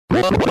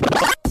The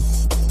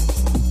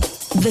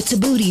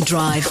Tabooty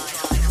Drive.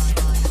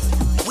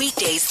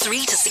 Weekdays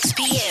 3 to 6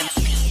 p.m.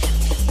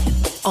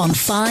 on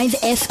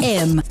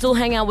 5FM. Still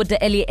hang out with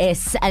the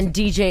L.E.S and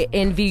DJ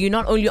Envy. You're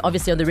not only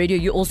obviously on the radio,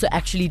 you also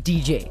actually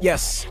DJ.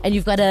 Yes. And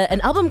you've got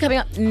an album coming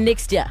up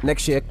next year.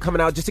 Next year, coming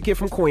out, Just a Kid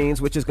from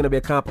Queens, which is going to be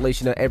a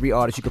compilation of every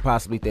artist you could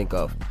possibly think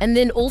of. And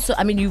then also,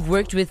 I mean, you've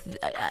worked with,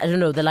 I don't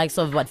know, the likes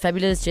of what,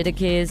 Fabulous,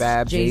 Jadakiss,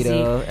 Fab, Jay-Z.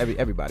 Jada,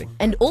 everybody.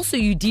 And also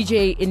you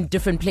DJ in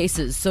different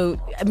places. So,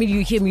 I mean,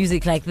 you hear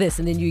music like this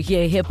and then you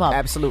hear hip-hop.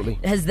 Absolutely.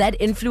 Has that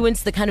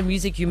influenced the kind of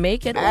music you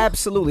make at all?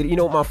 Absolutely. You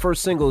know, my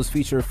first single is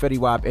featuring Fetty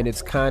Wap, and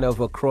it's kind of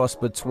a cross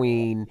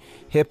between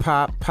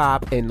hip-hop,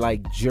 pop, and like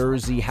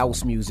Jersey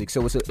house music.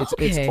 So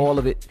it's all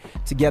of it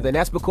together. And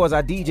that's because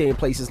I DJ in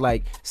places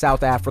like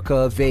South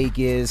Africa,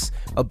 Vegas,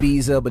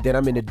 Ibiza, but then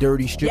I'm in the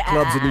dirty strip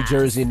clubs in New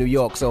Jersey and New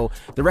York. So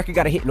the record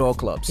got a hit in all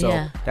clubs.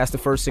 So that's the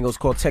first single. It's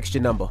called Text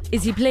Your Number.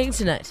 Is he playing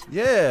tonight?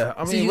 Yeah.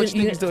 I mean, what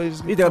you think he's doing?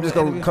 You think I'm just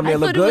going to come there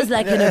and look good? I thought it was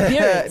like an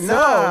appearance.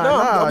 No,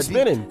 I'm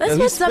spinning. That's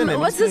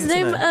what's his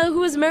name?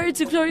 Who was married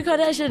to Khloe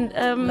Kardashian?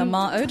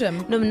 Lamar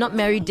Odom. No, not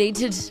married,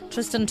 dated.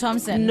 Tristan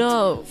Thompson.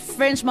 No.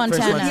 French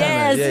Montana.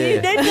 Yes, Yeah.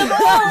 you named them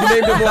all. You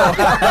named them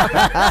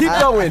all. Keep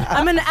going.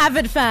 I'm an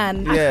avid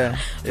fan. Yeah.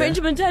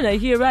 French Montana,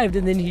 he arrived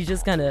and then he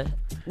just kind of...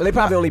 Well, they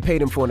probably only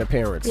paid him for an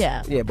appearance.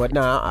 Yeah. Yeah, but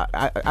nah,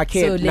 I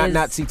can't So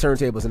not see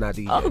turntables and not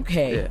DJ.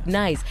 Okay, Yeah.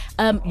 nice.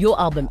 Your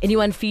album,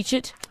 anyone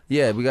featured?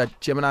 Yeah, we got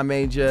Gemini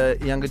Major,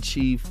 Younger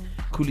Chief,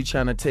 Kuli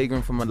Chana,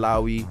 Tigran from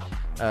Malawi,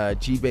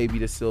 G Baby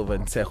Da Silva,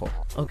 and Tejo.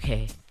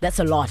 Okay, that's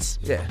a lot.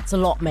 Yeah. It's a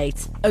lot,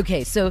 mate.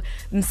 Okay, so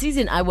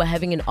Msizi and I were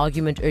having an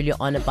argument earlier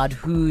on about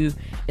who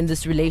in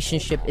this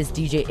relationship is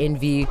DJ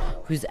Envy,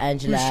 who's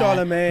Angela, Who's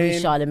Charlamagne.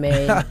 who's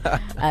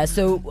Charlamagne.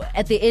 So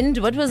at the end,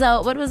 what was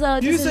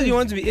our You said you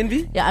wanted to be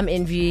Envy? Yeah, I'm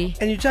Envy.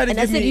 And you tried to And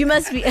give I said, me... you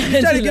must be You tried to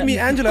Angela. give me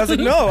Angela. I was like,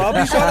 no, I'll be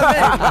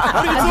Charlamagne.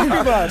 What are you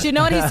talking about? Do you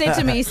know what he said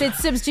to me? He said,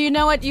 Sibs, do you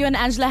know what you and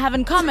Angela have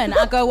in common?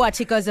 I go, what?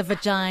 He goes, a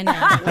vagina.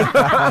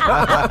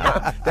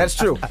 That's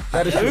true.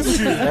 That is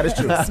true. That is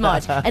true.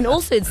 Smart. And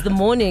also, it's the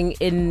morning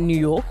in New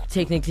York,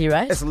 technically,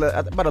 right? It's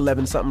about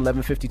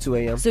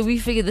 11:52 a.m. So we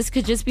figured this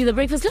could just be the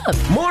Breakfast Club.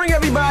 Morning,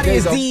 everybody.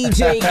 It's There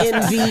DJ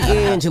Envy,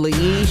 Angela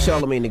Yee,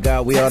 Charlamagne the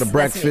God. We are the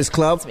Breakfast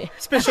Club. That's me.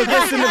 Special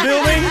guest in the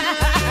building.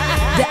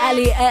 The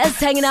L.E.S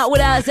hanging out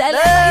with us.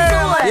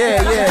 L.E.S.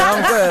 Yeah,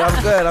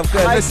 I'm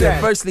good. like Listen,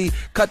 that. firstly,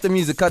 cut the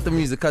music.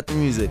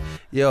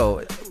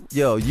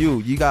 Yo,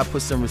 you gotta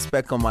put some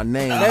respect on my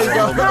name. There you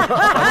go.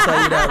 I'll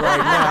tell you that right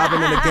now. I've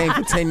been in the game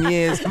for 10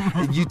 years.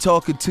 You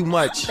talking too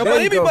much. But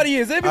everybody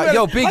is. Everybody.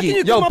 Yo, How can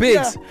you Biggie, yo, come up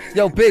Biggs, here?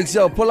 yo, Biggs,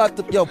 yo,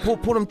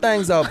 pull them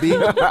things out, B.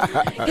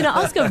 Can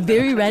I ask a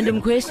very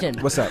random question?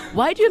 What's up?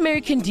 Why do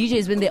American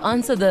DJs, when they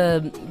answer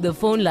the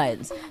phone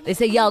lines, they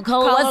say, yo,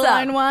 call what's up?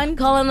 line one.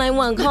 Call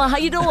 911. Call, how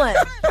you doing?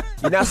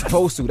 You're not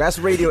supposed to. That's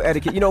radio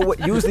etiquette. You know what?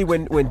 Usually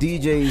when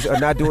DJs are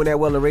not doing that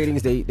well in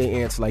ratings, they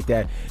answer like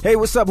that. Hey,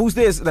 what's up? Who's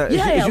this? No,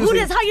 Yeah, who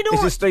this? How you doing?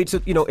 It's just straight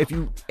to, if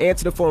you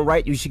answer the phone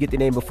right, you should get the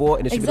name before,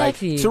 and it should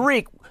Exactly. be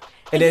like, Tariq.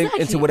 And then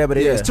Exactly. into whatever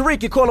it is.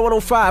 Tariq, you're calling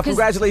 105.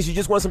 Congratulations, you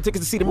just won some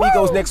tickets to see the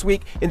Migos next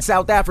week in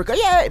South Africa.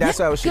 Yeah, that's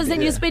how it should be. Because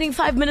then you're spending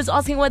 5 minutes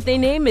asking what their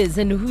name is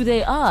and who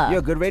they are.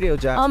 You're a good radio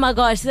job. Oh my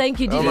gosh, thank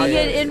you. Did you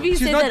hear Envy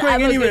say not that going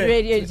I'm anywhere. a good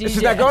radio DJ?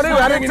 She's not going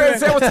anywhere. I didn't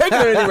say I was taking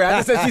her anywhere. I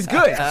just said she's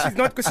good. She's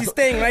not, because she's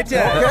staying right here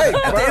Okay,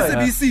 at the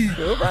fine.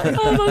 SABC.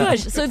 Oh my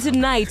gosh. So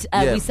tonight,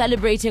 Yeah. we're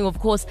celebrating, of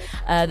course,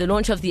 the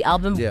launch of the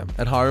album. Yeah,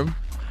 at Harlem.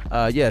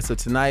 So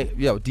tonight,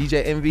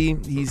 DJ Envy,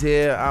 he's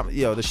here.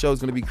 The show's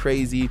gonna be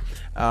crazy.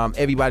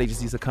 Everybody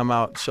just needs to come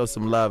out, show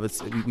some love.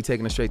 We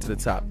taking it straight to the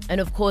top. And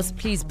of course,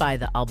 please buy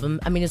the album.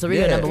 I mean, it's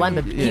already Yeah, number one,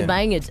 but keep yeah.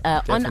 buying it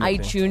on Definitely.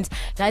 iTunes.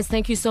 Guys,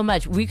 thank you so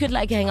much. We could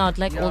hang out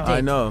all day.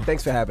 I know.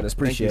 Thanks for having us.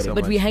 Thank you Appreciate so it.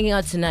 But much. we're hanging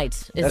out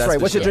tonight. That's right.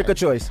 What's your drink of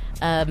choice?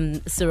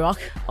 Ciroc,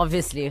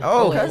 obviously. Oh,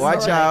 Always.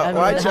 watch out, I mean,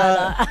 watch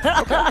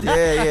out.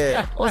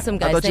 Yeah. Awesome, I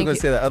guys. thought you Thank were gonna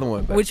say the other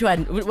one. But Which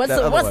one? What's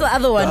that the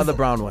other one? The other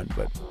brown one,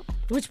 but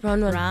Which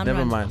brown one? Brown Never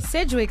one. mind.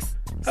 Sedgwick's.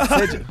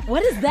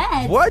 What is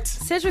that? What?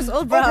 Sedgwick's all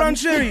Oh, brown. brown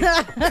sherry.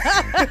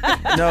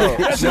 No.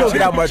 She don't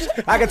get out much.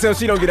 I can tell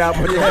she don't get out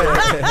much. She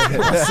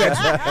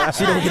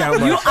don't get out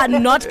much. You are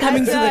not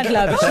coming to the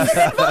club. She's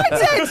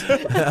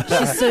invited.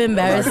 She's so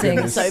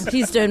embarrassing. So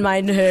please don't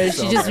mind her.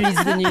 She just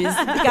reads the news.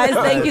 Guys,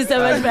 thank you so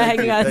much for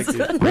hanging out. Thank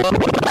you.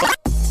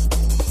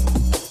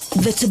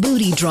 The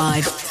Tabooty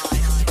Drive.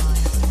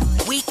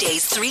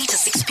 Weekdays 3 to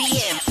 6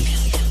 p.m.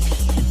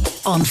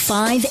 on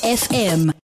 5FM.